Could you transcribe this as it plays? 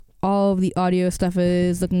all of the audio stuff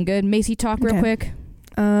is looking good. Macy, talk real quick.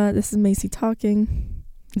 This is Macy talking.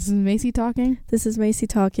 This is Macy talking. This is Macy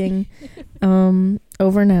talking.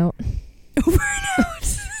 Over and out. Over and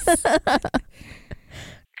out.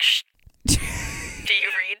 Do you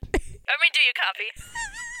read? I mean, do you copy?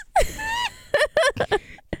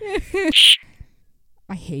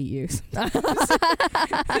 I hate you.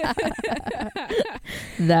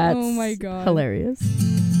 That's oh my God. hilarious.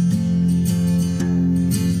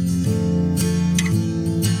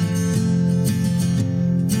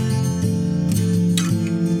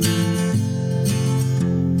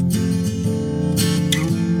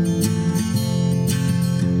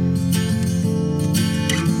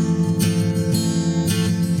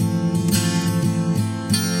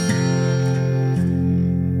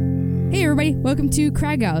 Everybody, welcome to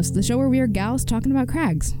Crag Gals, the show where we are gals talking about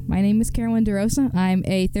crags. My name is Carolyn DeRosa. I'm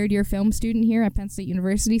a third-year film student here at Penn State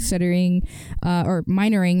University, studying or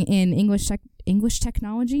minoring in English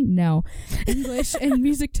technology? No. English and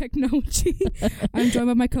music technology. I'm joined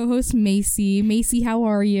by my co-host, Macy. Macy, how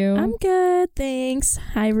are you? I'm good, thanks.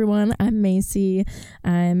 Hi, everyone. I'm Macy.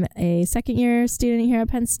 I'm a second-year student here at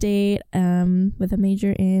Penn State with a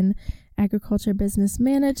major in agriculture business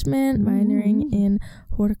management, minoring in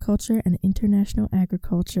horticulture and international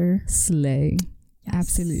agriculture. Slay. Yes.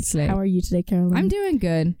 Absolute slay. How are you today, Caroline? I'm doing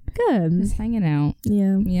good. good. Just hanging out.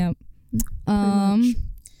 Yeah. Yep. Much.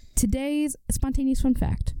 Today's spontaneous fun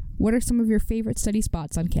fact. What are some of your favorite study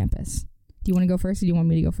spots on campus? Do you want to go first or do you want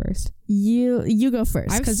me to go first? You go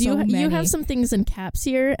first, because so you many. have some things in caps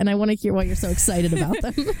here, and I want to hear why you're so excited about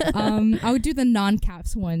them. I would do the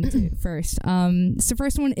non-caps one first. So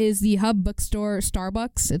first one is the Hub Bookstore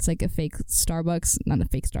Starbucks. It's like a fake Starbucks, not a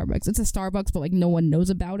fake Starbucks. It's a Starbucks, but like no one knows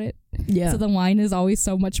about it. Yeah. So the line is always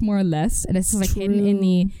so much more or less, and it's just like hidden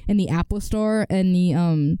in the Apple Store and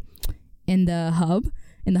the in the Hub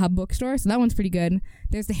bookstore. So that one's pretty good.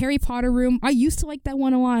 There's the Harry Potter room. I used to like that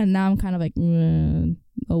one a lot, and now I'm kind of like,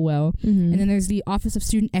 oh well. Mm-hmm. And then there's the Office of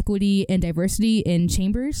Student Equity and Diversity in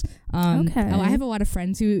Chambers. Okay. I have a lot of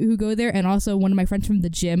friends who go there, and also one of my friends from the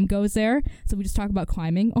gym goes there. So we just talk about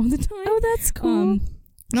climbing all the time. Oh, that's cool.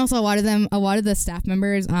 And also a lot of the staff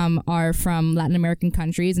members are from Latin American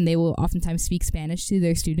countries, and they will oftentimes speak Spanish to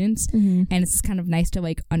their students. Mm-hmm. And it's just kind of nice to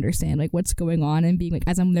like understand like what's going on, and being like,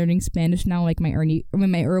 as I'm learning Spanish now, like in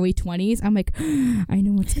my early 20s, I'm like, I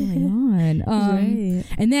know what's going on. Right.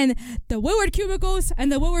 And then the Willard cubicles and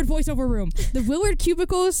the Willard voiceover room. The Willard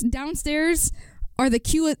cubicles downstairs are the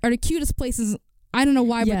cutest places. I don't know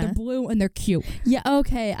why, but they're blue and they're cute. Yeah,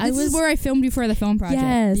 okay. This is where I filmed you for the film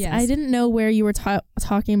project. Yes. I didn't know where you were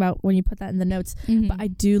talking about when you put that in the notes, but I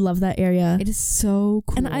do love that area. It is so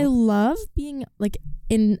cool. And I love being like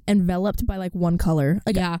enveloped by like one color.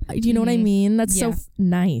 Like, yeah. Do you know what I mean? That's so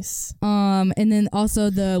nice. And then also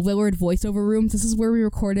the Willard voiceover rooms. This is where we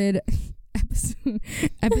recorded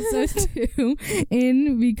episode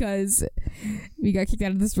 2 because we got kicked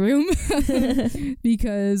out of this room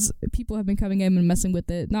because people have been coming in and messing with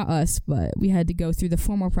it. Not us, but we had to go through the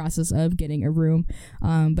formal process of getting a room.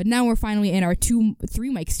 But now we're finally in our 3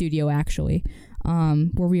 mic studio, actually,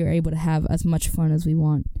 where we are able to have as much fun as we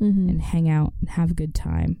want and hang out and have a good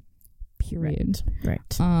time. Period. Right.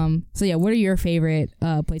 So yeah, what are your favorite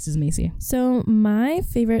places, Macy? So my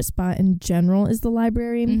favorite spot in general is the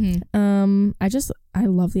library. I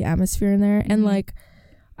love the atmosphere in there, and like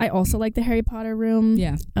I also like the Harry Potter room.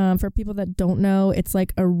 Yeah. For people that don't know, it's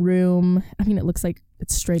like a room. I mean, it looks like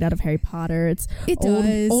it's straight out of Harry Potter. It's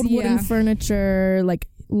old wooden furniture, like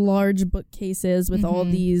large bookcases with all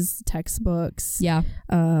these textbooks. Yeah.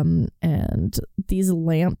 And these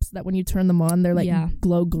lamps that when you turn them on, they're like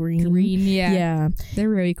glow green. Yeah. They're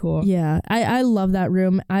really cool. Yeah. I love that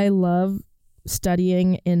room. I love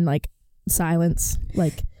studying in like silence.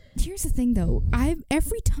 Like, here's the thing though,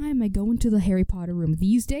 every time I go into the Harry Potter room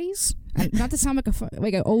these days, not to sound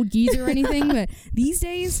like an old geezer or anything, but these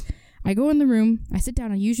days I go in the room, I sit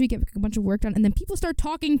down, I usually get a bunch of work done, and then people start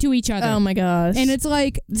talking to each other. Oh my gosh. And it's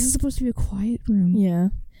like, this is supposed to be a quiet room. Yeah.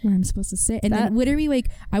 Where I'm supposed to sit. And then literally, like,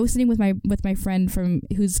 I was sitting with my friend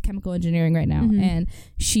who's chemical engineering right now, and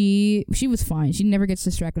she was fine. She never gets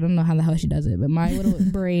distracted. I don't know how the hell she does it, but my little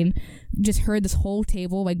brain just heard this whole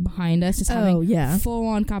table like behind us just having full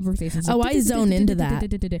on conversations. I zone into that.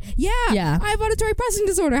 Yeah. I have auditory processing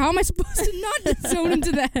disorder. How am I supposed to not zone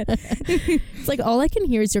into that? It's like all I can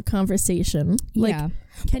hear is your conversation. Like,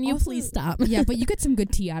 can you please stop? Yeah, but you get some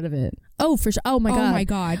good tea out of it. Oh, for sure. Oh my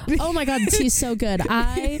god. Oh my god, the tea's so good.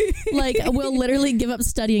 I will literally give up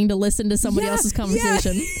studying to listen to somebody else's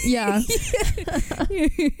conversation. Yeah.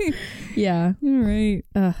 Yeah. All right.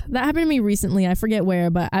 That happened to me recently. I forget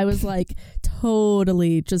where, but I was like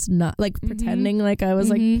totally just not like pretending like I was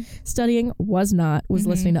like studying, was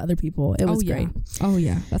listening to other people. It was great. Oh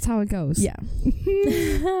yeah, that's how it goes. Yeah.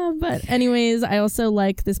 But anyways, I also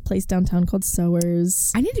like this place downtown called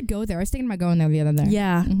Sowers. I need to go there. I was thinking about going there the other day.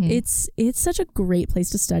 Yeah, it's such a great place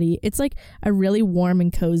to study. It's like a really warm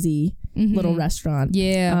and cozy little restaurant.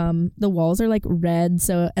 Yeah. The walls are like red,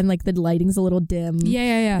 and like the lighting's a little dim.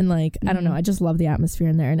 Yeah. And like I don't know, I just love the atmosphere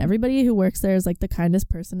in there, and everybody who works there is like the kindest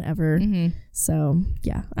person ever. So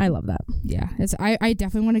yeah, I love that. Yeah, I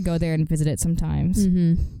definitely want to go there and visit it sometimes.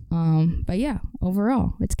 But yeah,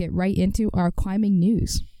 overall, let's get right into our climbing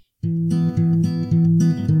news.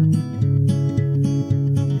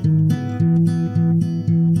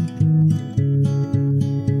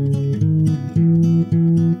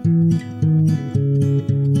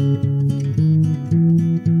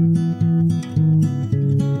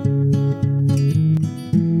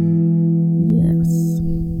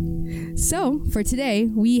 So for today,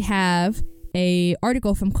 we have a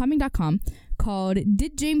article from climbing.com called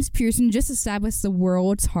 "Did James Pearson Just Establish the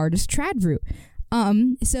World's Hardest Trad Route?"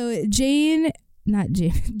 So James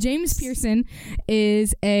Pearson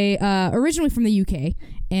is originally from the UK,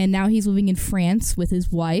 and now he's living in France with his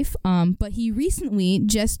wife. But he recently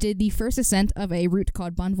just did the first ascent of a route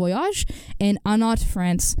called Bon Voyage in Anat,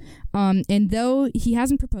 France. And though he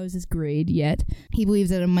hasn't proposed his grade yet, he believes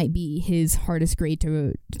that it might be his hardest grade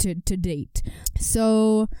to date.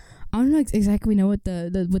 So I don't exactly know what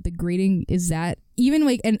the grading is at. Even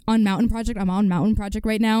like on Mountain Project, I'm on Mountain Project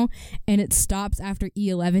right now, and it stops after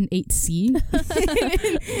E11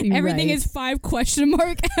 8C. Everything is 5 question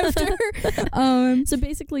mark after. So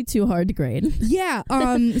basically too hard to grade. Yeah.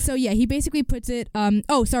 So yeah, he basically puts it.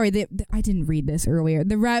 Oh, sorry. I didn't read this earlier.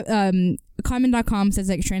 Climbing.com says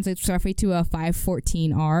that it translates roughly to a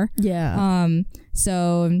 514R. Yeah.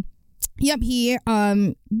 So. Yep, he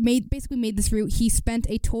basically made this route. He spent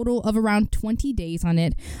a total of around 20 days on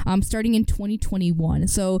it, starting in 2021.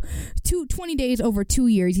 So 20 days over 2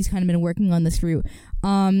 years, he's kind of been working on this route.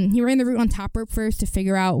 He ran the route on top rope first to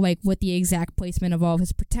figure out like what the exact placement of all of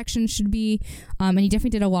his protection should be, and he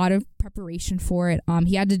definitely did a lot of preparation for it.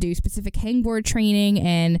 He had to do specific hangboard training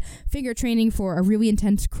and figure training for a really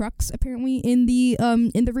intense crux apparently in the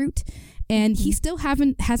route, and he still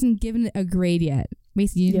hasn't given it a grade yet.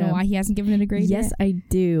 Basically, you know why he hasn't given it a grade yet? Yes, I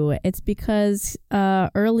do. It's because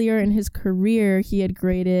earlier in his career, he had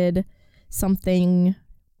graded something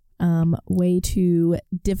way too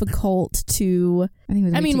difficult to...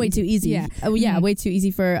 way too easy. Yeah. Way too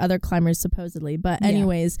easy for other climbers, supposedly. But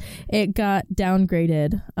anyways, it got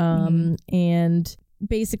downgraded. And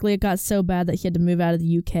basically, it got so bad that he had to move out of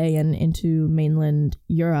the UK and into mainland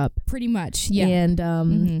Europe. Pretty much, yeah.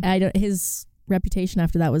 And his reputation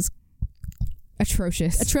after that was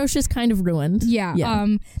atrocious, kind of ruined. Yeah.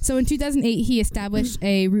 So in 2008 he established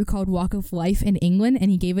a route called Walk of Life in England, and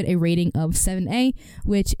he gave it a rating of 7A,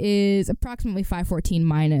 which is approximately 514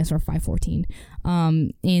 minus or 514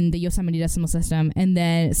 in the Yosemite decimal system. And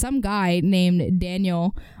then some guy named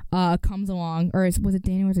Daniel comes along, or was it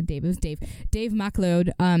Daniel or was it Dave? It was Dave. Dave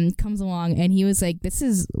MacLeod comes along, and he was like, "This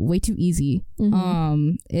is way too easy.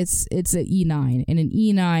 It's an E9, and an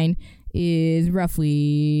E9 is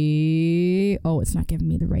roughly... Oh, it's not giving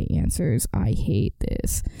me the right answers. I hate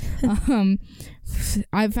this. If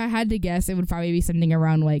I had to guess, it would probably be something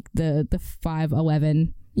around like the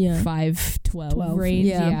 511, 512 range.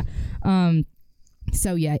 Yeah.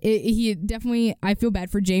 So yeah, he definitely... I feel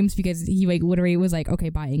bad for James because he like literally was like, okay,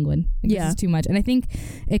 bye England. Like, this is too much. And I think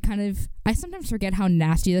it kind of... I sometimes forget how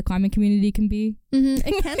nasty the climbing community can be.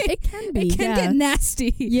 It can be. It can get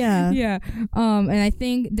nasty. Yeah. And I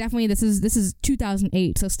think definitely this is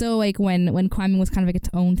 2008, so still like when climbing was kind of like its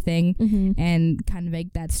own thing, and kind of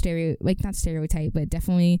like that not stereotype, but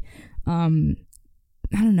definitely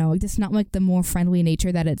I don't know, just not like the more friendly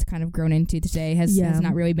nature that it's kind of grown into today has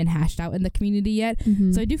not really been hashed out in the community yet.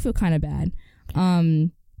 So I do feel kind of bad.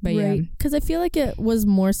 But yeah, because I feel like it was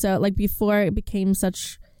more so like before it became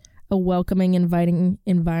such a welcoming, inviting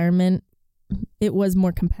environment, it was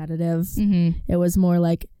more competitive. It was more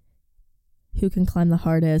like who can climb the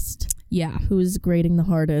hardest, who's grading the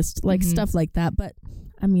hardest, like stuff like that. But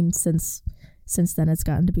I mean, since then it's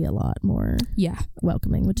gotten to be a lot more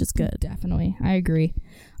welcoming, which is good. Definitely, I agree.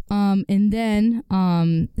 And then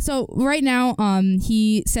so right now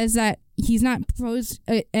he says that he's not proposed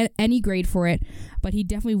any grade for it, but he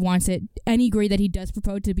definitely wants any grade that he does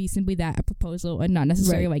propose to be simply that, a proposal, and not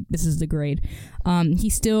necessarily like this is the grade.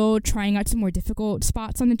 He's still trying out some more difficult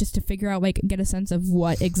spots on it just to figure out, like, get a sense of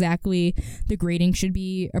what exactly the grading should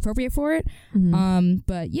be appropriate for it.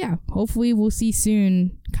 But yeah, hopefully we'll see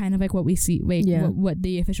soon kind of like what we see, like what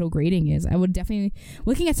the official grading is. I would definitely,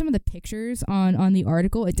 looking at some of the pictures on the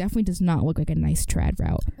article, it definitely does not look like a nice trad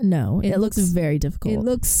route. No, it looks very difficult. It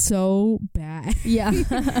looks so bad. Yeah.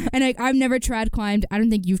 And I've never trad climbed. I don't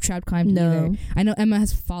think you've trad climbed either. I know Emma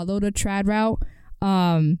has followed a trad route.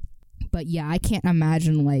 But yeah, I can't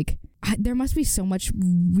imagine, like, there must be so much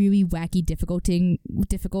really wacky difficult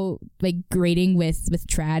like grading with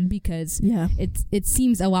trad, because it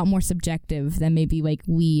seems a lot more subjective than maybe like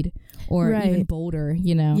lead or even boulder,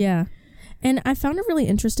 you know. Yeah. And I found it really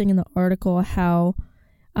interesting in the article how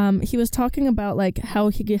he was talking about like how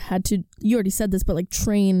he had to, you already said this, but like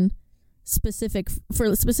train specific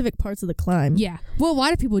parts of the climb. Yeah. Well, a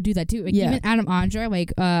lot of people do that too. Like even Adam Andra,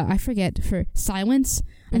 like I forget, for silence,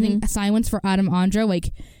 I think silence for Adam Andra,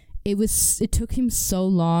 like it took him so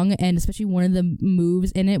long, and especially one of the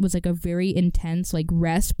moves in it was like a very intense like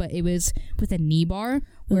rest, but it was with a knee bar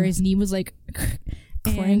where his knee was like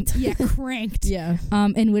cranked. Cranked. Yeah.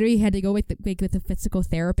 And literally had to go with the physical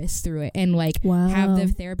therapist through it, and like have the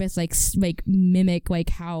therapist like mimic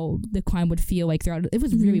like how the climb would feel like throughout. It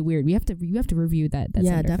was really weird. We have to review that.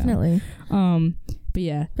 Yeah, definitely. But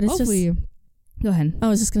yeah, but it's hopefully just, go ahead. I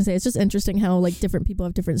was just gonna say, it's just interesting how like different people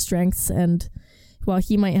have different strengths, and while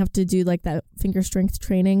he might have to do like that finger strength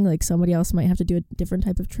training, like somebody else might have to do a different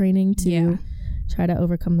type of training to try to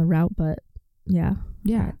overcome the route. But yeah,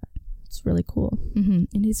 it's really cool.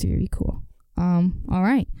 It is very cool. All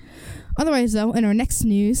right. Otherwise, though, in our next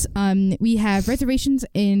news, we have reservations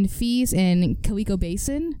and fees in Calico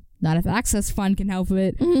Basin. Not if Access Fund can help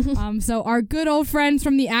it. So our good old friends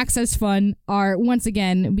from the Access Fund are once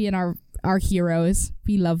again being our heroes.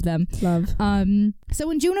 We love them.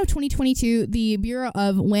 So in June of 2022, the Bureau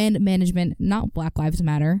of Land Management, not Black Lives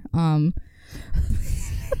Matter.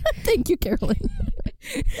 Thank you, Carolyn.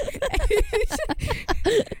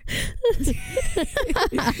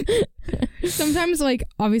 Sometimes, like,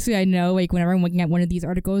 obviously I know, like, whenever I'm looking at one of these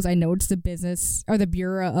articles, I know it's the business or the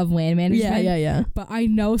Bureau of Land Management. Yeah. But I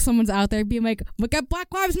know someone's out there being like, look at Black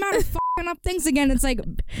Lives Matter f***ing up things again. It's like,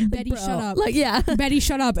 Betty, shut up. Like, yeah. Betty,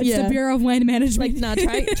 shut up. It's the Bureau of Land Management. Like, nah,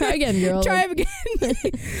 try again, girl. Try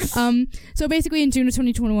again. So basically in June of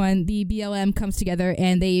 2021, the BLM comes together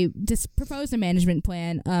and they just proposed a management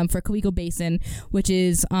plan for Calico Basin, which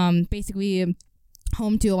is basically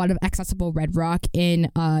home to a lot of accessible red rock in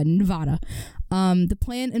Nevada. The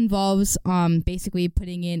plan involves basically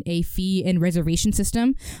putting in a fee and reservation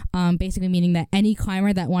system, basically meaning that any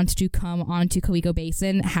climber that wants to come onto Calico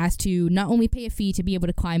Basin has to not only pay a fee to be able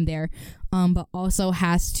to climb there, but also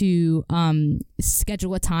has to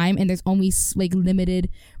schedule a time, and there's only like limited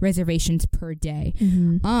reservations per day.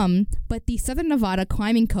 But the Southern Nevada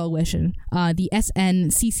Climbing Coalition, the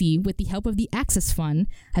SNCC, with the help of the Access Fund,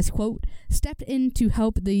 has, quote, stepped in to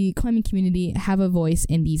help the climbing community have a voice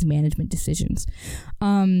in these management decisions.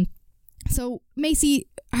 So Macy,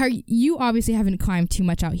 you obviously haven't climbed too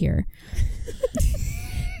much out here.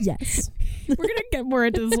 Yes. We're gonna get more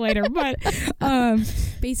into this later, but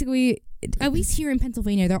basically, at least here in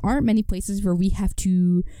Pennsylvania, there aren't many places where we have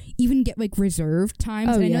to even get like reserved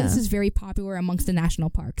times. And I know this is very popular amongst the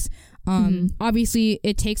national parks. Obviously,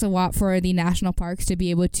 it takes a lot for the national parks to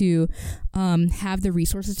be able to have the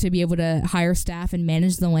resources to be able to hire staff and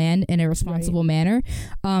manage the land in a responsible manner.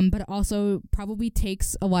 But it also probably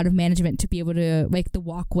takes a lot of management to be able to, like, the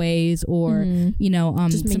walkways or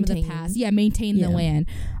just some of the paths. Maintain the land.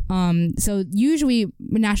 So usually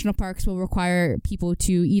national parks will require people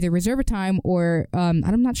to either reserve a time or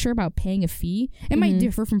I'm not sure about paying a fee. It might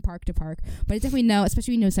differ from park to park, but I definitely know,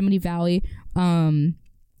 especially in Yosemite Valley,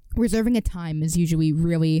 reserving a time is usually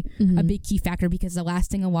really a big key factor, because the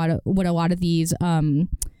last thing a lot of these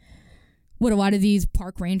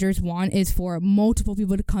park rangers want is for multiple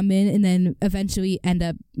people to come in and then eventually end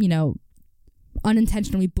up,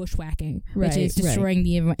 unintentionally bushwhacking, which is destroying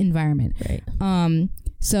the environment.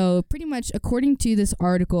 So pretty much, according to this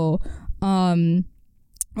article,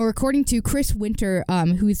 or according to Chris Winter,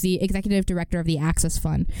 who's the executive director of the Access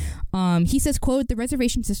Fund, he says, quote, the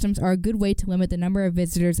reservation systems are a good way to limit the number of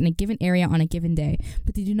visitors in a given area on a given day,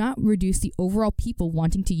 but they do not reduce the overall people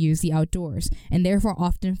wanting to use the outdoors, and therefore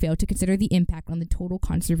often fail to consider the impact on the total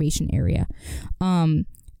conservation area.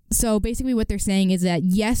 So basically what they're saying is that,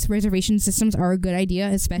 yes, reservation systems are a good idea,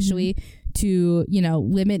 especially to,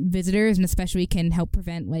 limit visitors, and especially can help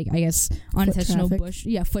prevent, like, I guess, unintentional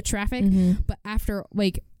foot traffic. But after,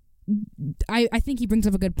 like, I think he brings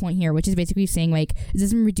up a good point here, which is basically saying like it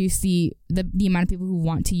doesn't reduce the amount of people who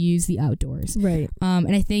want to use the outdoors. Right.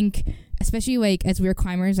 And I think especially like as we're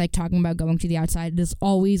climbers, like talking about going to the outside, it is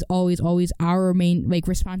always our main like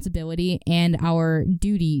responsibility and our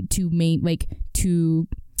duty to leave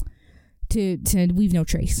no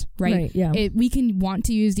trace, right? Yeah. We can want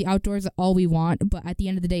to use the outdoors all we want, but at the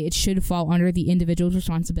end of the day, it should fall under the individual's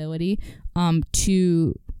responsibility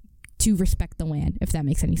to respect the land, if that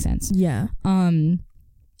makes any sense. Yeah.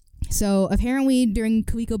 So apparently in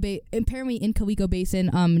Coleco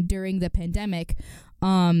Basin, during the pandemic,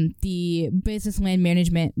 the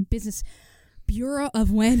Bureau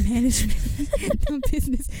of Land Management,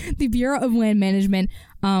 the Bureau of Land Management,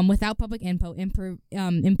 without public input,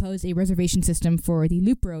 imposed a reservation system for the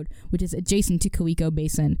Loop Road, which is adjacent to Coleco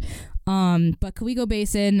Basin. But Coleco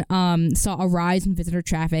Basin saw a rise in visitor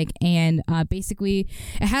traffic, and basically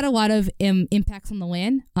it had a lot of impacts on the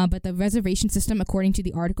land. But the reservation system, according to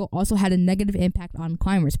the article, also had a negative impact on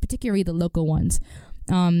climbers, particularly the local ones.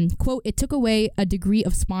 Quote, it took away a degree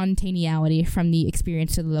of spontaneity from the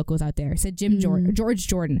experience to the locals out there, said George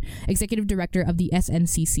Jordan, executive director of the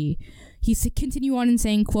SNCC. He continued on in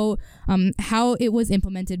saying, quote, how it was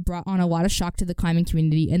implemented brought on a lot of shock to the climbing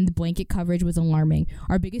community, and the blanket coverage was alarming.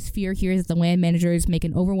 Our biggest fear here is that the land managers make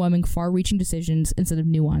an overwhelming, far-reaching decisions instead of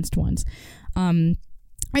nuanced ones.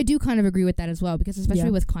 I do kind of agree with that as well, because especially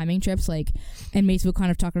with climbing trips, like, and Mace will kind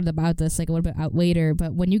of talk about this like a little bit out later,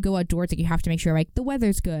 but when you go outdoors, like, you have to make sure like the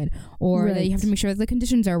weather's good, or that you have to make sure that the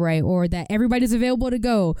conditions are right, or that everybody's available to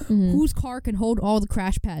go, whose car can hold all the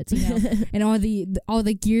crash pads, you know, and all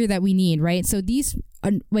the gear that we need, right? So these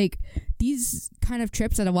kind of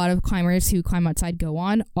trips that a lot of climbers who climb outside go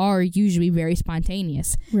on are usually very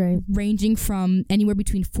spontaneous, right? Ranging from anywhere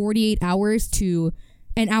between 48 hours to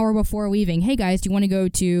an hour before leaving. Hey guys, do you want to go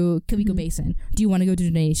to Coleco Basin? Do you want to go to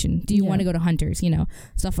the Nation? Do you want to go to Hunters? You know,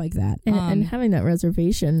 stuff like that. And having that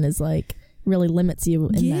reservation is like really limits you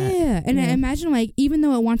in that. Yeah, and I imagine like even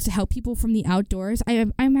though it wants to help people from the outdoors, I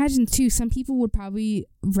imagine too some people would probably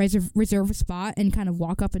reserve a spot and kind of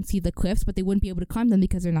walk up and see the cliffs, but they wouldn't be able to climb them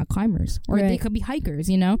because they're not climbers, or they could be hikers,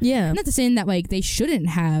 you know. Yeah, not to say that like they should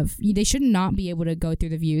not be able to go through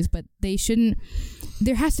the views, but they shouldn't.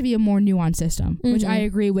 There has to be a more nuanced system, which I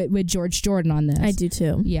agree with George Jordan on this. I do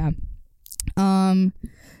too. Yeah.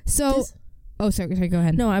 So, sorry, go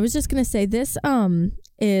ahead. No, I was just gonna say this.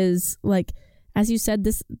 Is like, as you said,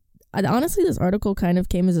 this honestly, this article kind of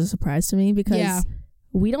came as a surprise to me because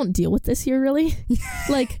we don't deal with this here really.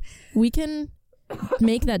 Like, we can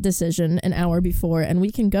make that decision an hour before, and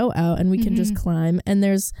we can go out and we can just climb, and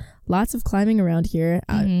there's lots of climbing around here.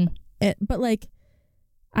 But like,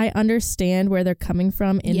 I understand where they're coming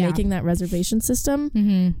from in making that reservation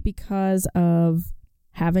system because of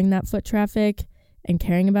having that foot traffic and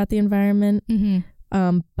caring about the environment.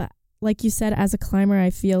 But like you said, as a climber, I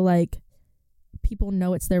feel like people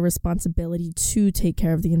know it's their responsibility to take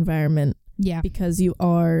care of the environment. Yeah. Because you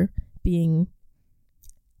are being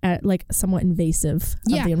like somewhat invasive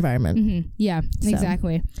of the environment. Yeah, so.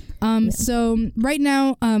 Exactly. So right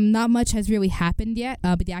now, not much has really happened yet,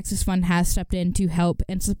 but the Access Fund has stepped in to help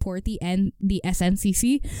and support the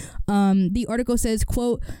SNCC. The article says,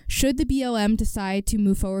 quote, should the BLM decide to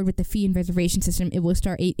move forward with the fee and reservation system, it will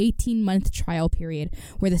start a 18-month trial period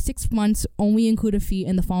where the 6 months only include a fee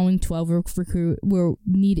and the following 12 will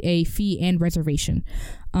need a fee and reservation.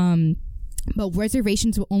 But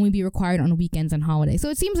reservations will only be required on weekends and holidays. So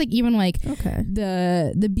it seems like even like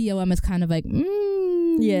the BLM is kind of like,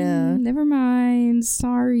 never mind,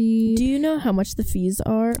 sorry. Do you know how much the fees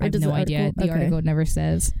are? I have no idea. The article never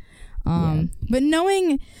says. But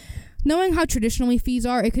knowing how traditionally fees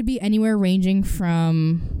are, it could be anywhere ranging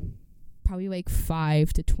from probably like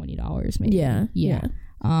 $5 to $20 maybe. Yeah.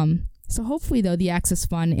 So hopefully, though, the Access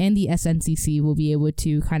Fund and the SNCC will be able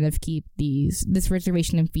to kind of keep this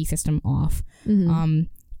reservation and fee system off.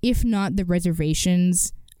 If not the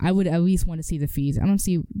reservations, I would at least want to see the fees. I don't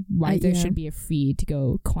see why there should be a fee to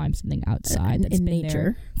go climb something outside that's in been nature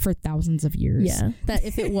there for thousands of years. Yeah, that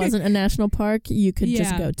if it wasn't a national park, you could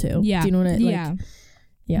just go to. Yeah, do you know what I like,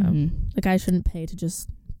 like I shouldn't pay to just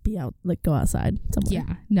be out, like go outside somewhere.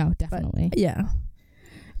 Yeah, no, definitely. But, yeah.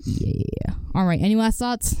 All right. Any last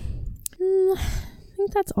thoughts? I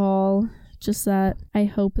think that's all. Just that I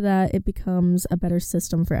hope that it becomes a better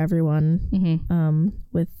system for everyone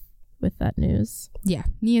with that news. Yeah,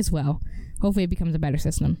 me as well. Hopefully it becomes a better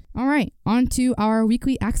system. All right, on to our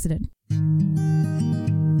weekly accident.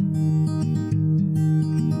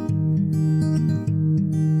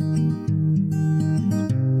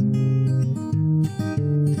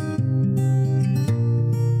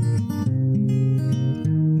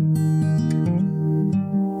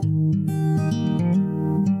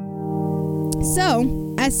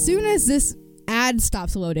 as soon as this ad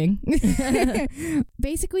stops loading,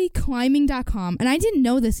 basically climbing.com, and I didn't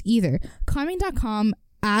know this either, climbing.com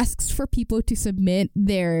asks for people to submit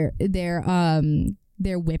their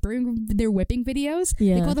whipping videos.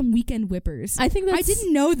 Yeah. They call them weekend whippers. I think that's... I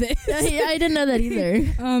didn't know this. I didn't know that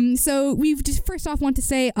either. So we just first off want to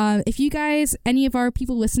say, if you guys, any of our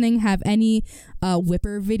people listening, have any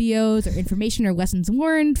whipper videos or information or lessons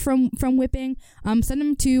learned from whipping, send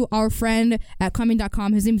them to our friend at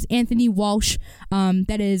climbing.com. His name is Anthony Walsh.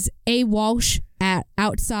 That is A Walsh at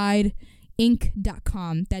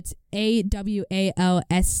outsideinc.com. That's AWALSH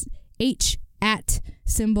at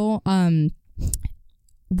symbol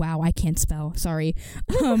wow, I can't spell. Sorry.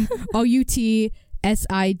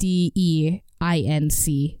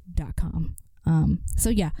 OUTSIDEINC.com. So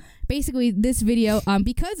yeah, basically this video,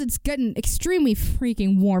 because it's getting extremely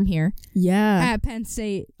freaking warm here. Yeah. At Penn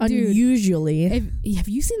State. Dude, unusually. have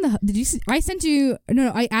you seen did you see, I sent you,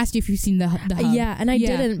 no, I asked you if you've seen the hub. Yeah, and I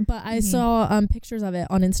didn't, but I saw pictures of it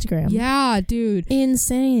on Instagram. Yeah, dude.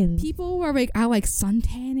 Insane. People were out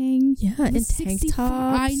suntanning. Yeah, in tank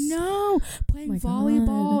tops. I know. Playing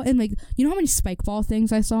volleyball. God. And you know how many spike ball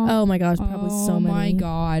things I saw? Oh my gosh, probably so many. Oh my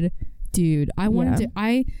God. Dude, I wanted to.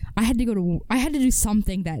 I had to go to. I had to do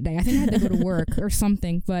something that day. I think I had to go to work or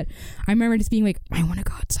something. But I remember just being like, I want to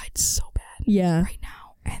go outside so bad. Yeah. Right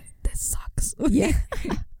now, and this sucks. Yeah.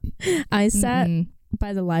 I sat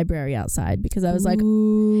by the library outside because I was like,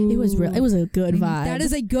 it was real. It was a good vibe. That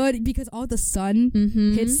is a good, because all the sun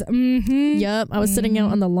hits. Yep. I was sitting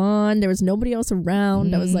out on the lawn. There was nobody else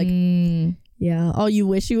around. I was like, yeah. Oh, you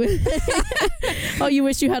wish you would. Oh, you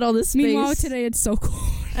wish you had all this space. Meanwhile, today it's so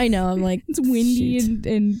cold. I know. I'm like, it's windy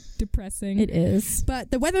and depressing. It is.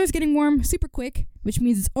 But the weather is getting warm super quick, which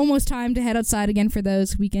means it's almost time to head outside again for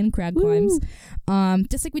those weekend crag climbs.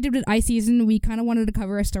 Just like we did with ice season, we kind of wanted to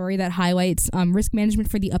cover a story that highlights risk management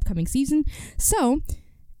for the upcoming season. So,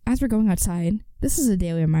 as we're going outside, this is a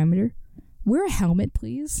daily reminder. Wear a helmet,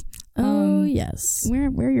 please. Oh, yes.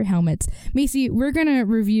 Wear your helmets. Macy, we're going to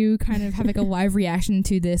review, kind of have a live reaction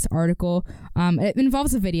to this article. It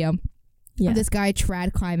involves a video. Yeah. This guy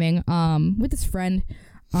trad climbing with his friend.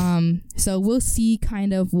 So we'll see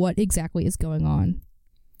kind of what exactly is going on.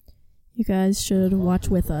 You guys should watch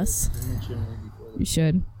with us. You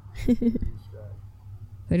should.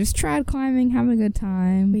 They're just trad climbing, having a good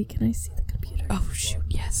time. Wait, can I see the computer? Oh, shoot,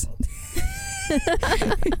 yes.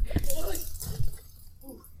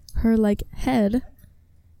 Her head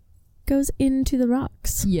goes into the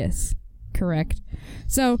rocks. Yes. Correct.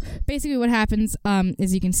 So basically what happens,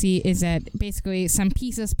 as you can see, is that basically some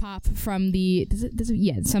pieces pop from the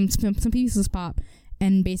some pieces pop,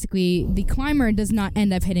 and basically the climber does not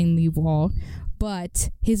end up hitting the wall, but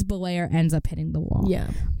his belayer ends up hitting the wall. Yeah.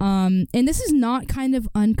 And this is not kind of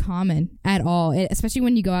uncommon at all, especially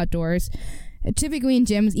when you go outdoors. Typically in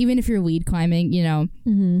gyms, even if you're lead climbing,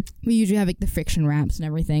 we usually have the friction wraps and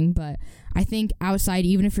everything, but I think outside,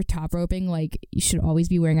 even if you're top roping, you should always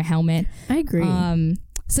be wearing a helmet. I agree.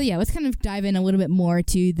 So yeah, let's kind of dive in a little bit more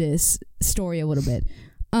to this story a little bit.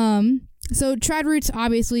 So trad routes,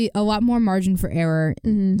 obviously a lot more margin for error.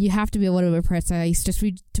 You have to be a little bit precise, just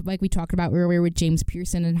like we talked about earlier with James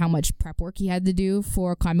Pearson and how much prep work he had to do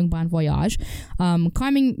for climbing Bon Voyage.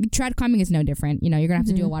 Trad climbing is no different. You're gonna have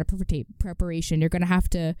to do a lot of preparation. You're gonna have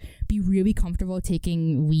to be really comfortable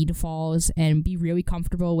taking lead falls and be really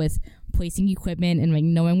comfortable with placing equipment and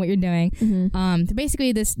knowing what you're doing. So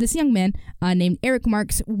basically this young man named Eric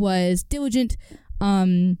Marks was diligent.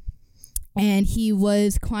 And he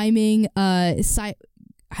was climbing I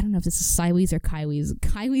don't know if this is Kylie's or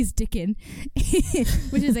Kylie's Dickon,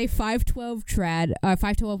 which is a 512 trad,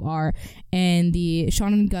 512R, and the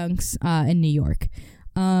Shawiniganks in New York.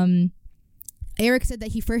 Eric said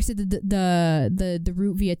that he first did the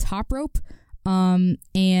route via top rope,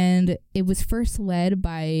 and it was first led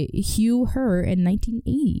by Hugh Herr in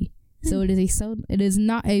 1980. So it is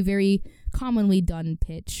not a very commonly done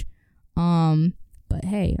pitch. But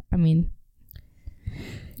hey, I mean,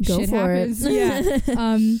 go shit for happens. it. Yeah.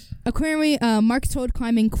 Accordingly, Mark told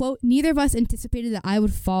climbing, quote, "Neither of us anticipated that I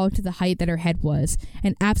would fall to the height that her head was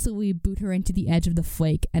and absolutely boot her into the edge of the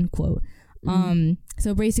flake," end quote.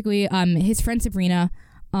 So basically, his friend Sabrina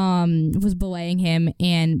was belaying him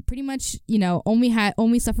and pretty much,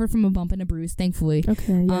 only suffered from a bump and a bruise, thankfully.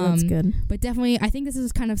 Okay, yeah, that's good. But definitely, I think this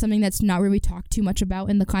is kind of something that's not really talked too much about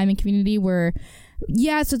in the climbing community, where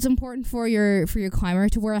so it's important for your climber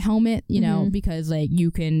to wear a helmet, because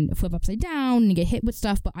you can flip upside down and get hit with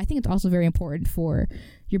stuff, but I think it's also very important for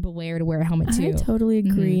your belayer to wear a helmet too. I totally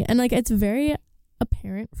agree. And it's very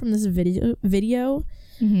apparent from this video,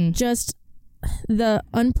 just the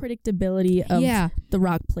unpredictability of the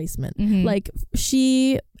rock placement. Like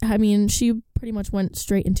she pretty much went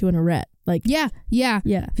straight into an arete. Like yeah,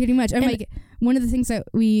 pretty much. And like one of the things that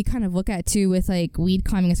we kind of look at too with like weed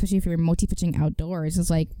climbing, especially if you're multi-pitching outdoors,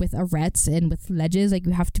 is like with aretes and with ledges, like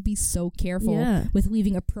you have to be so careful with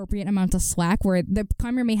leaving appropriate amounts of slack where the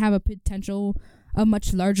climber may have a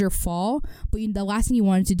much larger fall, but the last thing you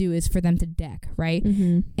wanted to do is for them to deck, right?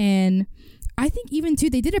 And I think even too,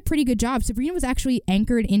 they did a pretty good job. Sabrina was actually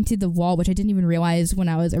anchored into the wall, which I didn't even realize when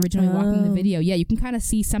I was originally watching the video. Yeah, you can kind of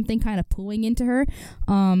see something kind of pulling into her.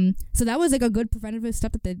 So that was like a good preventative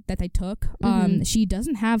step that they took. She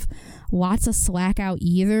doesn't have lots of slack out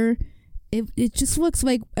either. It just looks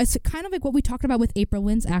like it's kind of like what we talked about with April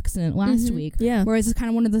Lynn's accident last week. Yeah, whereas it's kind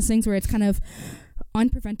of one of those things where it's kind of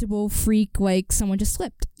unpreventable freak, like someone just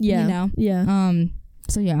slipped. Yeah, you know. Yeah.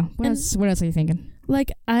 So yeah, what else are you thinking?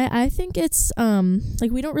 Like, I think it's,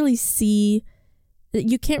 like, we don't really see,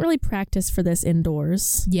 you can't really practice for this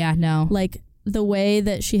indoors. Yeah, no. Like, the way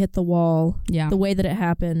that she hit the wall, the way that it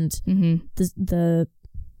happened, the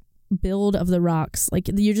build of the rocks, like,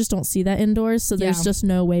 you just don't see that indoors, so there's just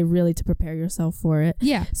no way really to prepare yourself for it.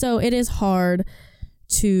 Yeah. So it is hard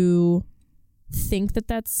to think that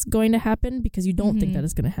that's going to happen because you don't think that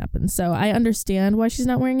is going to happen. So I understand why she's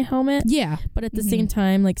not wearing a helmet. Yeah. But at the same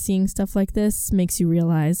time, like seeing stuff like this makes you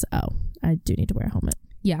realize, oh, I do need to wear a helmet.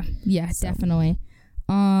 Yeah. Yeah, definitely.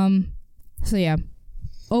 So yeah.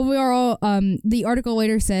 Overall, the article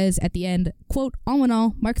later says at the end, quote, all in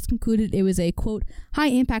all, Marks concluded it was a, quote, high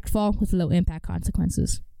impact fall with low impact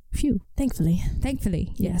consequences. Phew.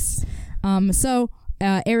 Thankfully. Yes. So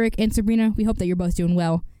Eric and Sabrina, we hope that you're both doing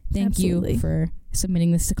well. Thank you for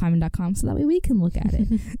submitting this to climbing.com so that way we can look at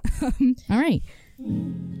it. All right.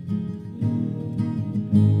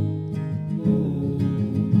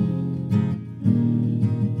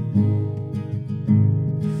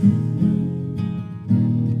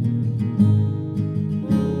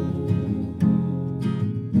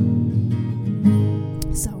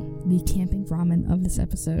 So, the camping ramen of this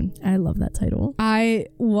episode. I love that title. I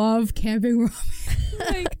love camping ramen.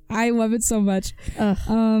 Like, I love it so much.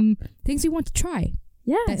 Things you want to try.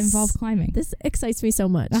 Yes. That involve climbing. This excites me so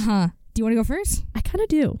much. Do you want to go first? I kind of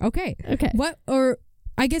do. Okay.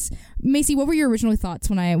 I guess, Macy, what were your original thoughts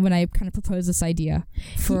when I kind of proposed this idea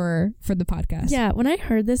for the podcast? Yeah, when I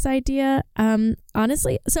heard this idea,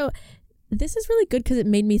 honestly, so this is really good because it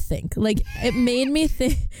made me think. Like, it made me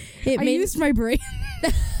think. I used my brain.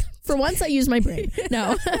 For once, I used my brain.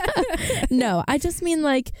 No. No, I just mean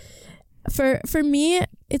like, For me,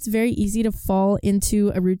 it's very easy to fall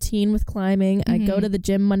into a routine with climbing. I go to the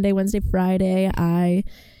gym Monday, Wednesday, Friday. I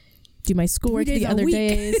do my schoolwork the other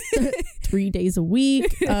days, 3 days a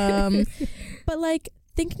week. But like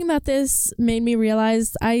thinking about this made me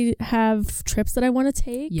realize I have trips that I want to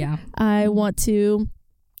take. Yeah, I want to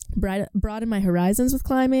broaden my horizons with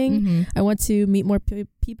climbing. I want to meet more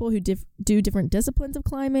people who do different disciplines of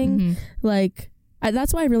climbing. Like.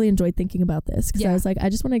 That's why I really enjoyed thinking about this because I was like,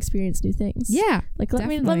 I just want to experience new things. Yeah, like let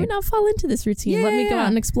me not fall into this routine. Let me go out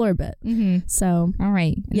and explore a bit. So, all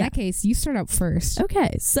right. In that case, you start out first.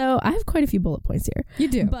 Okay, so I have quite a few bullet points here. You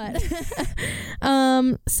do, but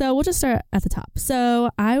so we'll just start at the top.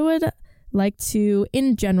 So I would like to,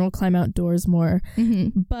 in general, climb outdoors more,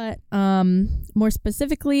 but more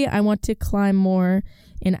specifically, I want to climb more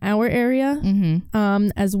in our area,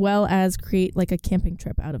 as well as create like a camping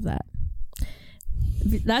trip out of that.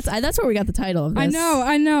 That's where we got the title of this. I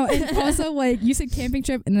know. And also, like, you said camping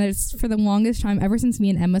trip, and there's for the longest time, ever since me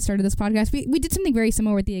and Emma started this podcast, we did something very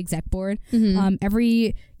similar with the exec board.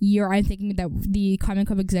 Every year, I'm thinking that the Climbing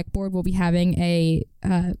Club exec board will be having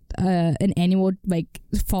an annual, like,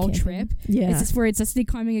 fall camping trip. Yeah. It's a city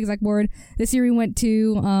climbing exec board. This year, we went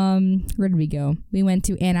to, where did we go? We went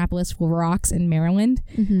to Annapolis Rocks in Maryland.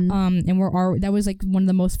 And that was, like, one of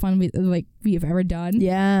the most fun we've ever done.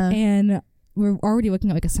 Yeah. And we're already looking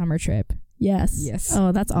at like a summer trip. Yes.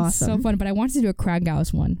 Oh, that's awesome. It's so fun. But I wanted to do a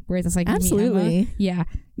Craghouse one where it's like absolutely. Yeah.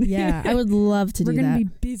 Yeah. I would love to do that. We're gonna be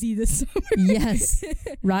busy this summer. Yes.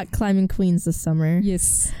 Rock climbing queens this summer.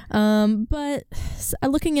 Yes. But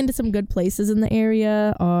looking into some good places in the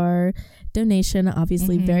area are Donation,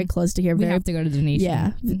 obviously very close to here. We have to go to Donation.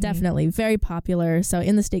 Yeah, definitely. Very popular. So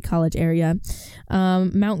in the State College area.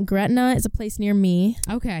 Mount Gretna is a place near me.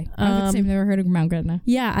 Okay. I've never heard of Mount Gretna.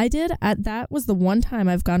 Yeah, I did. That was the one time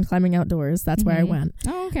I've gone climbing outdoors. That's where I went.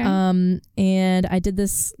 Oh, okay. And I did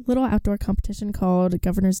this little outdoor competition called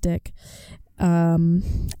Governor's Dick.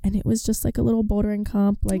 And it was just like a little bouldering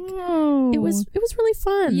comp. Like it was really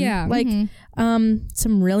fun. Yeah. Like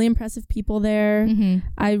some really impressive people there.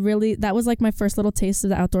 That was like my first little taste of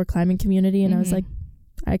the outdoor climbing community, and I was like,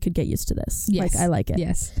 I could get used to this. Yes. Like I like it.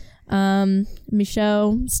 Yes.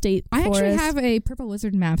 Michaud State Forest. I actually have a Purple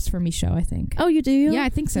Lizard maps for Michaud, I think. Oh, you do? Yeah, I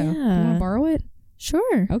think so. Yeah. You want to borrow it?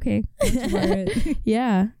 Sure. Okay. Borrow it.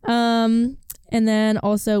 Yeah. And then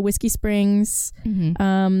also Whiskey Springs,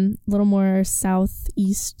 little more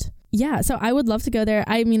southeast. Yeah, so I would love to go there.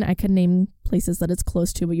 I mean, I could name places that it's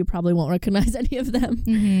close to, but you probably won't recognize any of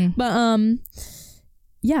them. But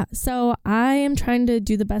yeah, so I am trying to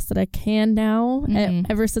do the best that I can now,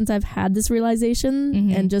 ever since I've had this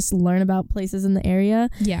realization and just learn about places in the area.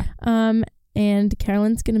 Yeah. And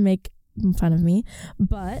Carolyn's going to make fun of me,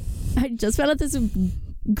 but I just found out this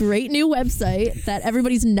great new website that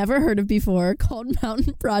everybody's never heard of before called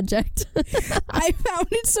Mountain Project. I found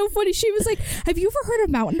it so funny. She was like, have you ever heard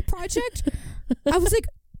of Mountain Project? I was like,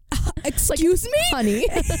 excuse me? Honey.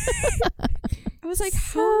 I was like,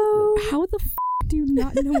 how the do you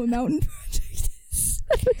not know what Mountain Project is?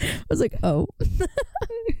 I was like, oh.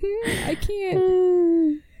 I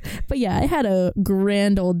can't. But yeah, I had a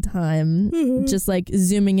grand old time just like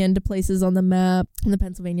zooming into places on the map, on the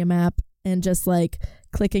Pennsylvania map, and just like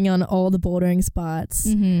clicking on all the bouldering spots,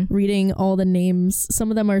 reading all the names. Some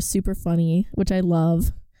of them are super funny, which I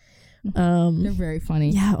love. They're very funny.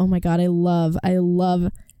 Yeah, oh my God, I love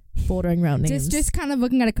bouldering route names. Just kind of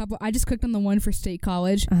looking at a couple. I just clicked on the one for State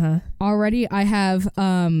College. Already I have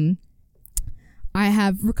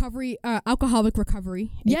recovery, alcoholic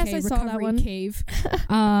recovery. Yes, aka I saw that one. Cave.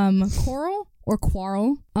 Coral or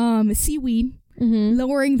quarrel. Seaweed.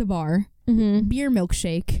 Lowering the bar. Beer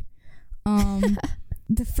milkshake.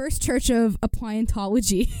 The First Church of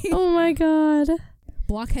Appliantology. Oh my God.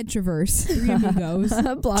 Blockhead Traverse. 3 Amigos.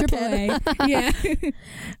 Blockhead. AAA.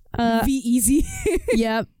 Yeah. Be Easy.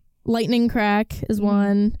 Yep. Lightning Crack is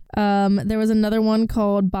one. There was another one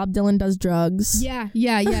called Bob Dylan Does Drugs. Yeah.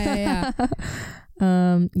 Yeah.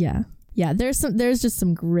 There's just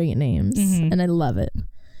some great names, and I love it.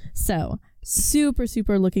 So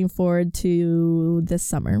super looking forward to this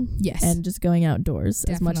summer. Yes. And just going outdoors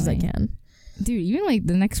as much as I can. Dude, even like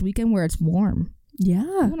the next weekend where it's warm. Yeah.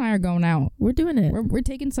 You and I are going out. We're doing it. We're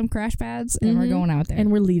taking some crash pads and we're going out there.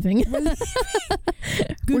 And we're leaving.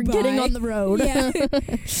 We're getting on the road. Yeah.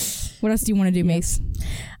 What else do you want to do, Mace?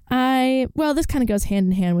 Well, this kind of goes hand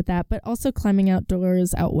in hand with that, but also climbing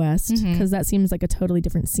outdoors out west, because that seems like a totally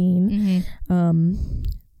different scene.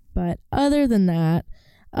 But other than that,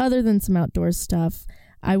 other than some outdoor stuff,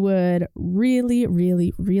 I would really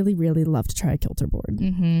love to try a kilter board.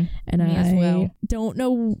 And Me as well. Don't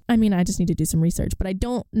know. I mean, I just need to do some research, but I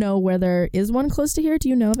don't know where there is one close to here. Do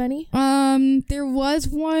you know of any? There was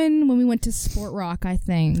one when we went to Sport Rock, I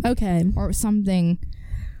think. Okay. Or something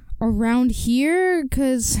around here,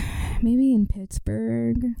 because maybe in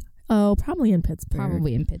Pittsburgh. Oh, probably in Pittsburgh.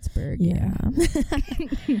 Probably in Pittsburgh. Yeah.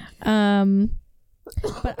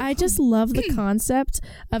 But I just love the concept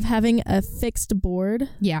of having a fixed board.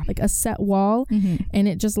 Yeah. Like a set wall, and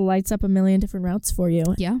it just lights up a million different routes for you.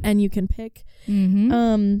 Yeah. And you can pick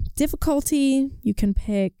difficulty. You can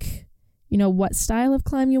pick, what style of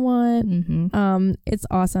climb you want. It's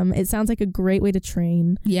awesome. It sounds like a great way to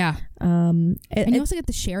train. Yeah. And you also get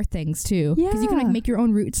to share things too. Yeah. Because you can like make your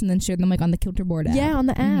own routes and then share them like on the kilter board app. Yeah, on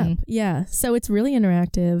the app. Yeah. So it's really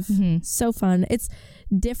interactive. So fun. It's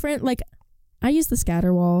different. Like, I use the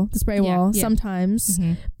scatter wall, the spray wall sometimes,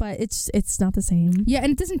 but it's not the same. Yeah,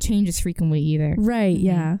 and it doesn't change as frequently either. Right,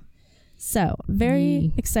 yeah. So,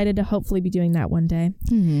 very excited to hopefully be doing that one day.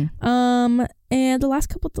 And the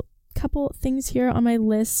last couple things here on my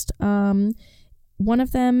list, one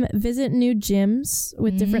of them, visit new gyms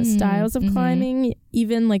with different styles of climbing,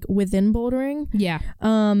 even like within bouldering. Yeah.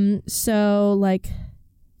 So like,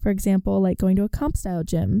 for example, like going to a comp style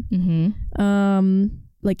gym.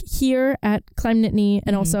 Like here at Climb Nittany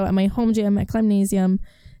and also at my home gym at Climbnasium,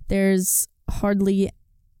 there's hardly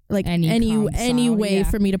like any way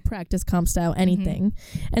for me to practice comp style anything.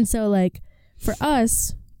 And so like for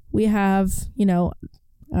us, we have,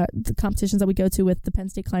 the competitions that we go to with the Penn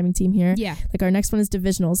State climbing team here. Yeah. Like our next one is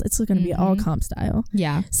divisionals. It's going to be all comp style.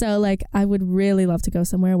 Yeah. So like I would really love to go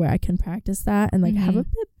somewhere where I can practice that and like have a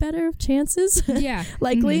bit better chances. Yeah.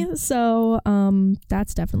 Likely. So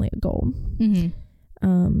that's definitely a goal.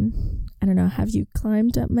 I don't know. Have you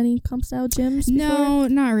climbed at many comp style gyms before? No,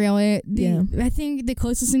 not really. Yeah. I think the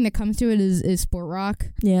closest thing that comes to it is Sport Rock.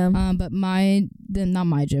 Yeah. But not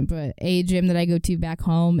my gym, but a gym that I go to back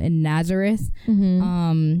home in Nazareth.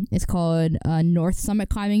 Mm-hmm. It's called North Summit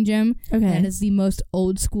Climbing Gym. Okay. And it's the most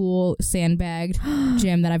old school sandbagged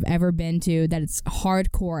gym that I've ever been to. That it's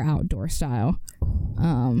hardcore outdoor style.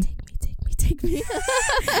 Take me.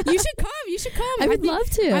 You should come. I would love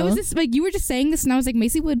to. I was just like, you were just saying this, and I was like,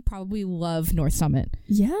 Macy would probably love North Summit.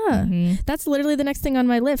 Yeah. Mm-hmm. That's literally the next thing on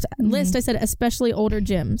my list. I said especially older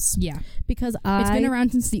gyms. Yeah. Because it's been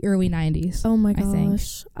around since the early 90s. Oh my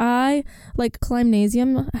gosh. I like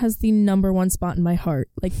Climbnasium has the number one spot in my heart.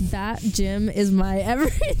 Like that gym is my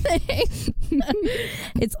everything.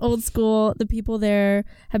 It's old school. The people there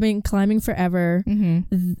have been climbing forever.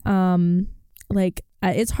 Mm-hmm.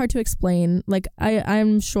 It's hard to explain. Like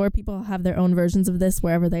I'm sure people have their own versions of this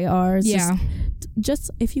wherever they are. It's just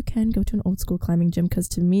if you can go to an old school climbing gym, because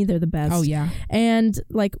to me they're the best. Oh yeah. And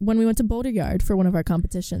like when we went to Boulder Yard for one of our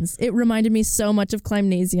competitions, it reminded me so much of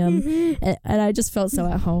Climbnasium, and I just felt so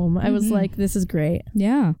at home. I was like, this is great.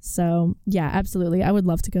 Yeah. So yeah, absolutely, I would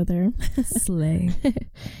love to go there. Slay.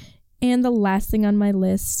 And the last thing on my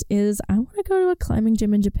list is I want to go to a climbing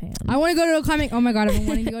gym in Japan. I want to go to a climbing. Oh my god, I've been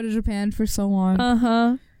wanting to go to Japan for so long.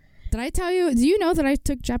 Did I tell you? Do you know that I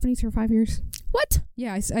took Japanese for 5 years? What?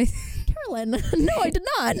 Yeah, Carolyn. No, I did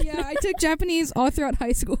not. Yeah, I took Japanese all throughout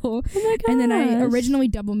high school. Oh my gosh. And then I originally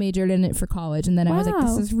double majored in it for college, and then I was like,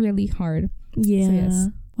 this is really hard. Yeah. So yes.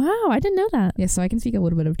 Wow, I didn't know that. Yeah, so I can speak a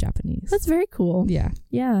little bit of Japanese. That's very cool. Yeah.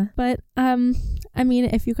 Yeah. But I mean,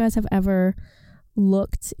 if you guys have ever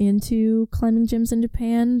looked into climbing gyms in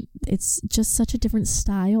Japan, it's just such a different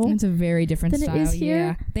style. It's a very different than style. it is here.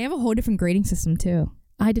 Yeah. They have a whole different grading system too.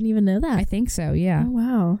 I didn't even know that. I think so, yeah. Oh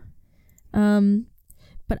wow.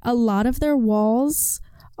 But a lot of their walls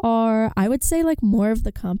are, I would say, like more of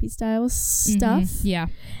the compy style stuff. Yeah.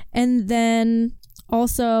 And then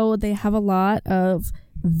also they have a lot of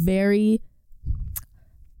very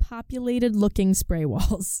populated looking spray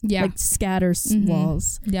walls. Yeah. Like scatter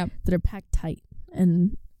walls. Yep. That are packed tight.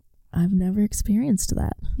 And I've never experienced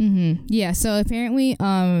that. Yeah, so apparently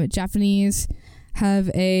Japanese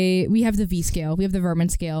we have the V scale, we have the Vermin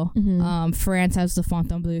scale. France has the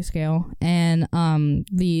Fontainebleau scale, and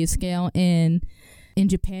the scale in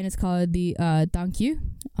Japan is called the Dankyu.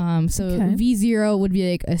 So V0 would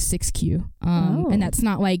be like a 6Q. And that's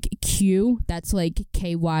not like Q, that's like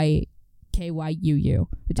KYUU,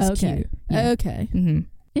 which is Q. Yeah. Okay.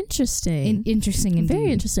 Interesting. Interesting indeed. Very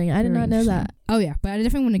interesting. I did not know that. Oh yeah, but I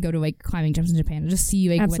definitely want to go to like climbing gyms in Japan and just see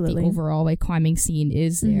like what the overall like climbing scene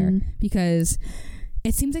is there, because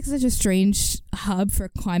it seems like such a strange hub for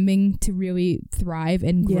climbing to really thrive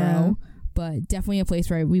and grow, but definitely a place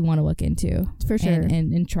where we want to look into for sure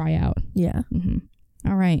and try out. Yeah.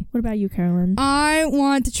 All right. What about you, Carolyn? I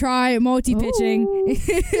want to try multi-pitching.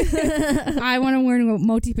 I want to learn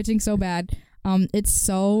multi-pitching so bad. It's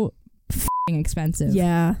so expensive,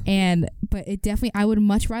 but it definitely, I would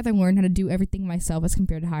much rather learn how to do everything myself as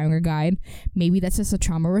compared to hiring a guide. Maybe that's just a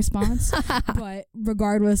trauma response, but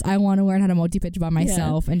regardless, I want to learn how to multi-pitch by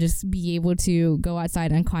myself and just be able to go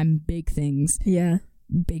outside and climb big things. I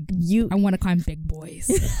want to climb big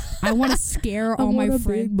boys. I want to scare all my friends.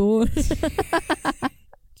 Big boy.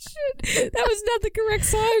 That was not the correct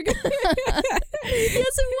song.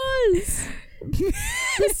 Yes, it was.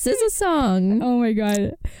 This is a song. Oh my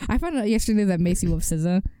god, I found out yesterday that Macy loves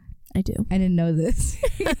SZA. I do. I didn't know this.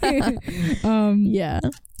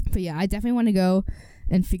 But yeah, I definitely want to go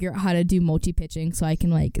and figure out how to do multi-pitching so I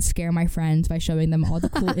can like scare my friends by showing them all the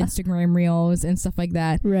cool Instagram reels and stuff like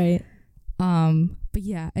that. Right. But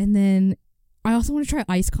yeah, and then I also want to try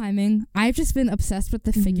ice climbing. I've just been obsessed with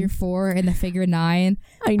the figure 4 and the figure 9.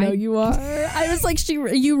 I know you are. I was like,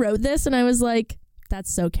 you wrote this, and I was like,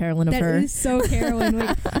 that's so Carolyn of her. That is so Carolyn.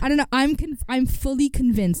 Like, I don't know. I'm fully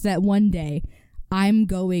convinced that one day I'm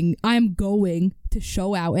going to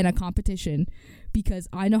show out in a competition because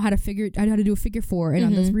I know how to do a figure 4, and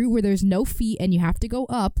on this route where there's no feet and you have to go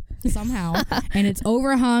up somehow and it's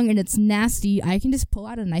overhung and it's nasty, I can just pull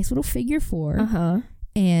out a nice little figure 4.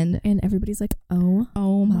 And everybody's like, oh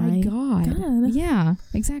my god. Yeah,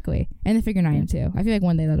 exactly. And the figure 9 too. I feel like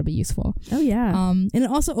one day that'll be useful. Oh yeah. And it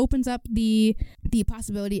also opens up the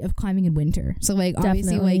possibility of climbing in winter. So like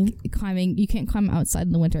obviously like climbing, you can't climb outside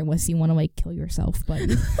in the winter unless you want to like kill yourself. But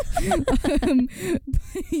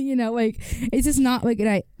you know, like it's just not like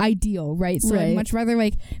an ideal, right? So I'd much rather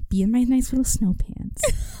like be in my nice little snow pants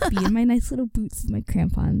be in my nice little boots with my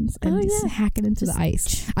crampons and just hacking into the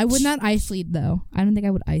ice. I would not ice lead though. I don't think I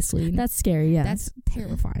would ice lead. That's scary. Yeah, that's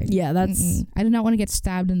terrifying. Yeah, that's. Mm-mm. I do not want to get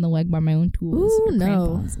stabbed in the leg by my own tools. Ooh,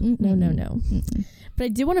 no. No. But I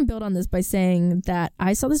do want to build on this by saying that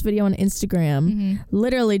I saw this video on Instagram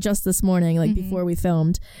literally just this morning, like before we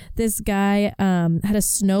filmed. This guy had a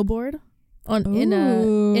snowboard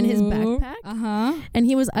in his backpack, and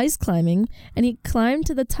he was ice climbing, and he climbed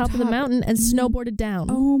to the top of the mountain and snowboarded down.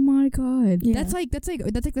 Oh my god, that's like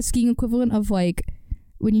the skiing equivalent of like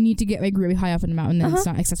when you need to get like really high up in the mountain and it's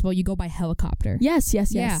not accessible, you go by helicopter. Yes.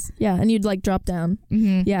 Yeah, and you'd like drop down.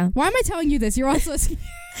 Yeah. Why am I telling you this? You're also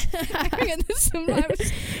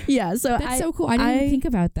yeah, so that's so cool. I didn't even think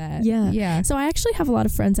about that. Yeah. So I actually have a lot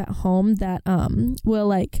of friends at home that will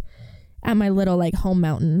like at my little like home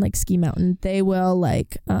mountain, like ski mountain, they will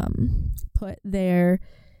like put their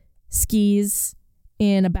skis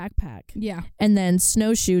in a backpack. Yeah. And then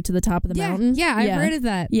snowshoe to the top of the mountain. Yeah, I've heard of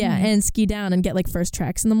that. Yeah, and ski down and get like first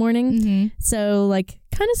tracks in the morning. So like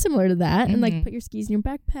kind of similar to that. And like put your skis in your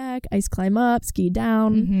backpack, ice climb up, ski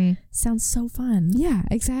down. Sounds so fun. Yeah,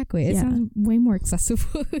 exactly. It sounds way more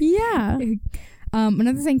accessible. Yeah.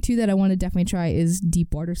 Another thing too that I want to definitely try is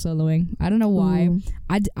deep water soloing. I don't know why.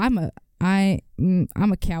 I'm a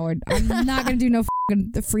coward. I'm not gonna do no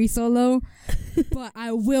the free solo, but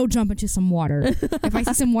I will jump into some water. If I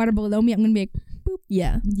see some water below me, I'm gonna be like, boop.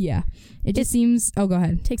 Yeah. It just seems. Oh, go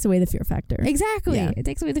ahead. Takes away the fear factor. Exactly. Yeah. It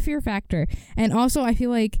takes away the fear factor, and also I feel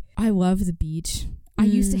like I love the beach. I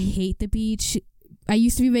used to hate the beach. I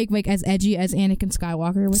used to be like as edgy as Anakin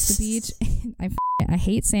Skywalker with the beach. I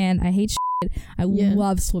hate sand. I hate shit. I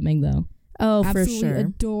love swimming though. Oh, absolutely for sure.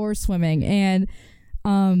 Adore swimming. And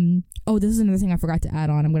this is another thing I forgot to add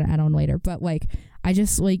on. I'm gonna add on later, but like I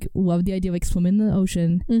just like love the idea of like swimming in the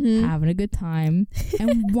ocean, having a good time,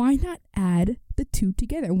 and why not add the two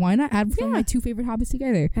together? Why not add my two favorite hobbies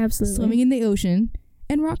together? Absolutely. Swimming in the ocean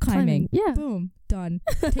and rock climbing. Yeah. Boom. Done.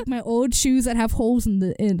 Take my old shoes that have holes in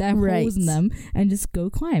holes in them and just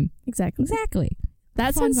go climb. Exactly.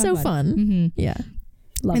 That sounds so fun. Yeah.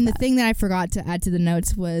 Love and the thing that I forgot to add to the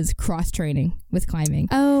notes was cross training with climbing.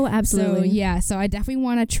 Oh, absolutely. So I definitely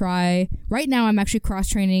want to try. Right now, I'm actually cross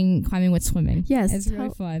training climbing with swimming. Yes, it's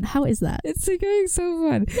really fun. How is that? It's going so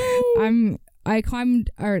fun. Yay. I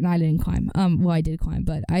climbed, or no, I didn't climb. Well, I did climb,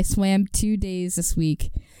 but I swam 2 days this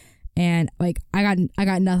week. And like I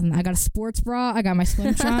got nothing. I got a sports bra. I got my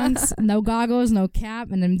swim trunks, no goggles, no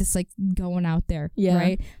cap, and I'm just like going out there. Yeah.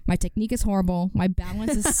 Right. My technique is horrible. My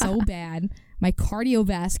balance is so bad. My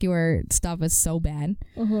cardiovascular stuff is so bad.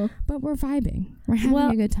 But we're vibing. We're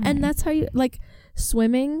having a good time. And that's how you like.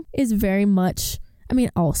 Swimming is very much. I mean,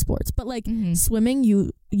 all sports, but like swimming,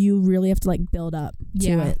 you really have to like build up to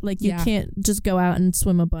it. Like you can't just go out and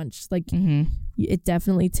swim a bunch. Like it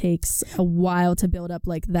definitely takes a while to build up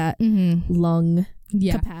like that lung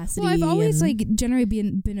capacity. Well, I've always like generally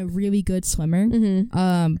been a really good swimmer.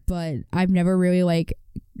 But I've never really like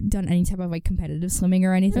done any type of like competitive swimming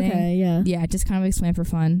or anything. Okay, yeah, just kind of like swam for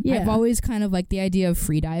fun. I've always kind of like the idea of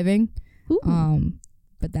free diving.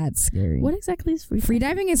 But that's scary. What exactly is free diving? Free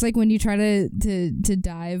diving is like when you try to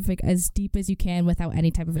dive like as deep as you can without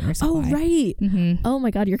any type of air supply. Oh, right. Oh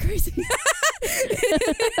my God, you're crazy.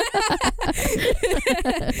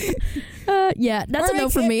 That's a no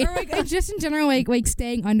for me. Or like just in general, like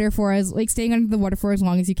staying under the water for as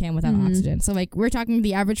long as you can without oxygen. So like we're talking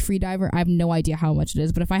the average free diver. I have no idea how much it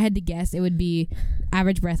is, but if I had to guess, it would be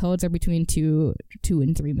average breath holds are between 2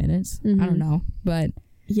 and 3 minutes. I don't know, but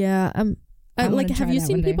yeah, like, have you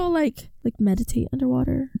seen people like meditate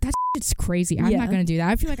underwater? That shit's crazy. I'm not gonna do that.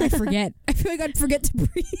 I feel like I forget. I feel like I'd forget to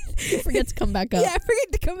breathe. Forget to come back up. Yeah, I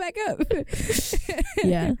forget to come back up.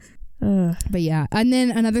 Yeah. But yeah, and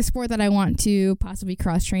then another sport that I want to possibly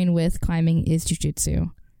cross train with climbing is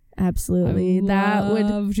jiu-jitsu. Absolutely. I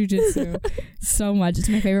love jiu-jitsu so much. It's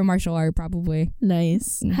my favorite martial art, probably.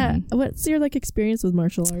 Nice. What's your like experience with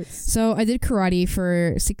martial arts? So I did karate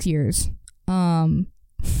for 6 years.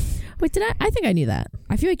 Wait, I think I knew that.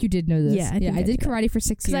 I feel like you did know this. Yeah, I did karate for 6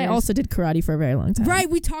 years. Because I also did karate for a very long time. Right,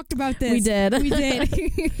 we talked about this. We did. So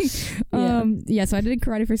I did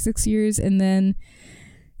karate for 6 years, and then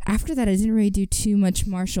after that, I didn't really do too much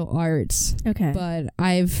martial arts. Okay. But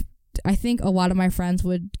I think a lot of my friends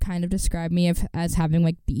would kind of describe me as having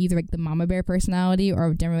like either like the mama bear personality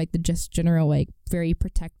or generally like the just general like very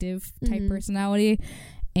protective type personality.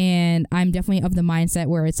 And I'm definitely of the mindset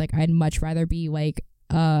where it's like I'd much rather be like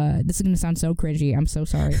this is gonna sound so cringy. I'm so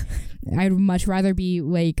sorry. I'd much rather be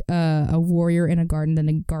like a warrior in a garden than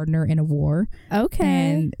a gardener in a war. Okay.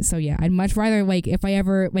 And so yeah, I'd much rather like if I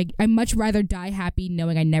ever like I'd much rather die happy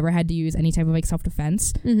knowing I never had to use any type of like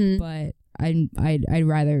self-defense. But I'd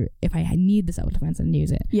rather if I need the self-defense and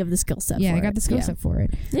use it. You have the skill set. Yeah, for I got the skill set for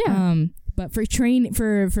it. Yeah. But for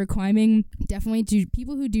climbing, definitely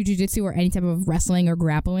people who do jiu-jitsu or any type of wrestling or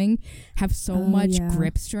grappling have so much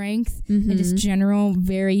grip strength and just general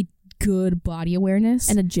very good body awareness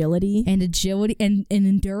and agility and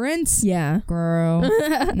endurance. Yeah, girl.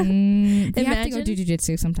 You have to go do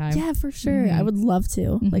jiu-jitsu sometime. Yeah, for sure. I would love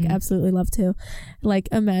to. Like, absolutely love to. Like,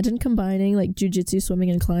 imagine combining like jiu-jitsu, swimming,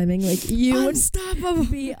 and climbing. Like, you would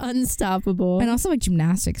be unstoppable. And also like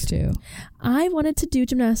gymnastics too. I wanted to do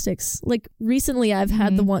gymnastics. Like, recently I've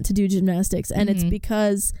had the want to do gymnastics, and it's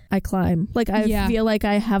because I climb. Like, I feel like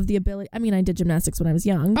I have the ability. I mean, I did gymnastics when I was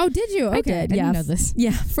young. Oh, did you? Okay. I did. I didn't know this.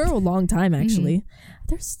 Yeah, for a long time actually.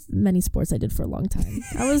 There's many sports I did for a long time.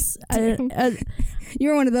 I was you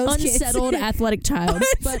were one of those unsettled athletic child.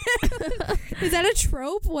 But is that a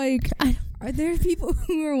trope? Like, are there people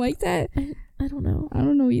who are like that? I don't know. I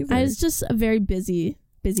don't know either. I was just a very busy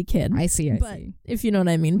kid. I see. If you know what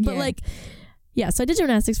I mean. But like, yeah. So I did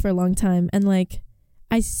gymnastics for a long time, and like,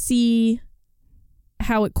 I see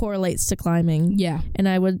how it correlates to climbing. Yeah.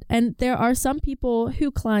 And there are some people who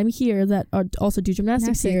climb here that also do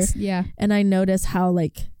gymnastics here. Yeah. And I notice how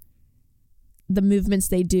like the movements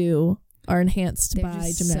they do are enhanced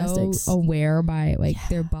by gymnastics. So aware by like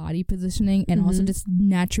their body positioning and also just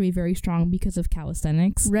naturally very strong because of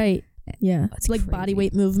calisthenics. Right. Yeah. It's like crazy. Body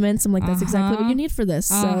weight movements. I'm like, that's exactly what you need for this.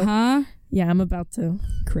 So yeah, I'm about to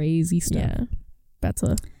crazy stuff. Yeah. About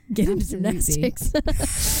to get into gymnastics.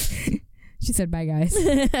 She said bye, guys.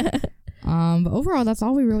 But overall, that's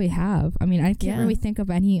all we really have. I mean, I can't really think of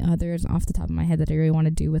any others off the top of my head that I really want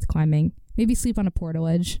to do with climbing. Maybe sleep on a portal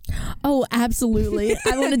edge. Oh, absolutely.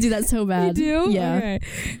 I want to do that so bad. You do? Yeah. Okay.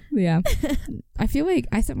 Yeah. I feel like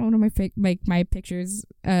I sent one of my pictures,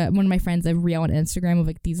 one of my friends, a reel on Instagram of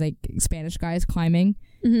like these like Spanish guys climbing.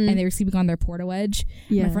 And they were sleeping on their portal edge.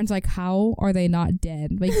 My friend's like, how are they not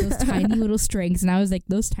dead? Like those tiny little strings. And I was like,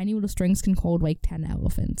 those tiny little strings can hold like 10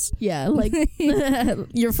 elephants. Yeah, like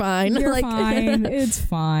you're fine. You're like, fine. It's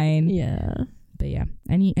fine. Yeah. But yeah.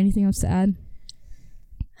 Anything else to add?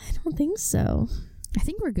 I don't think so. I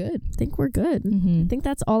think we're good. I think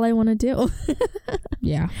that's all I want to do.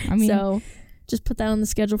 Yeah. I mean, so just put that on the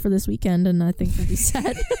schedule for this weekend and I think we'll be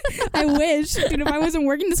set. I wish. Dude, if I wasn't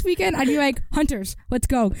working this weekend, I'd be like, hunters, let's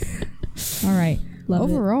go. All right.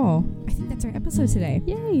 Overall, I think that's our episode today.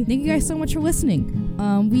 Yay. Thank you guys so much for listening.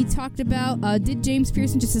 We talked about, did James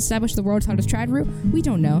Pearson just establish the world's hottest trad route? We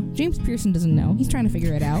don't know. James Pearson doesn't know. He's trying to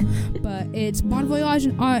figure it out. But it's Bon Voyage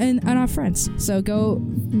and our friends. So go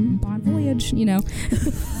Bon Voyage, you know.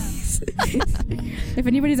 If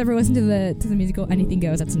anybody's ever listened to the musical Anything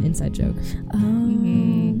Goes, that's an inside joke.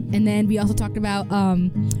 And then we also talked about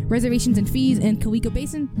reservations and fees in Calico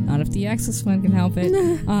Basin. Not if the Access Fund can help it.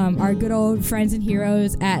 Our good old friends and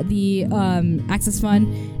heroes at the Access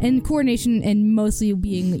Fund, and coordination and mostly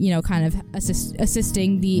being, you know, kind of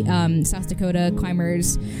assisting the South Dakota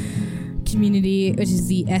climbers community, which is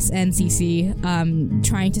the SNCC,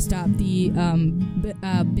 trying to stop the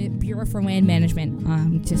Bureau for Land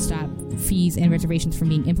Management to stop fees and reservations from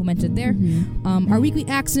being implemented there. Our weekly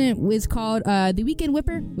accident was called The Weekend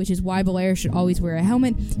Whipper, which is why Belair should always wear a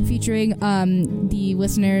helmet, featuring the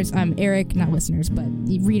listeners, Eric, not listeners, but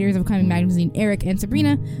the readers of Climbing Magazine, Eric and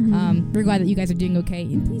Sabrina. We're glad that you guys are doing okay,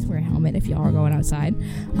 and please wear a helmet if y'all are going outside.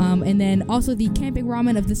 And then also the camping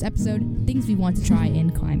ramen of this episode, things we want to try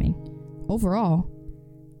in climbing. Overall,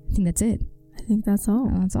 I think that's it. I think that's all.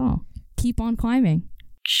 That's all. Keep on climbing.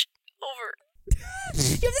 Over. You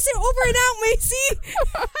have to say over and out, Macy.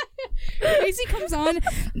 Macy comes on,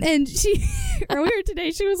 and she earlier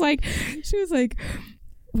today she was like,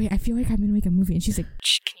 wait, I feel like I'm gonna make a movie, and she's like,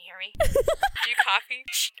 can you hear me? Do you coffee?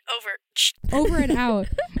 Over. Over and out.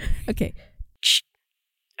 Okay.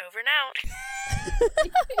 Over and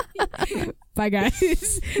out. Bye,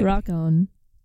 guys. Rock on.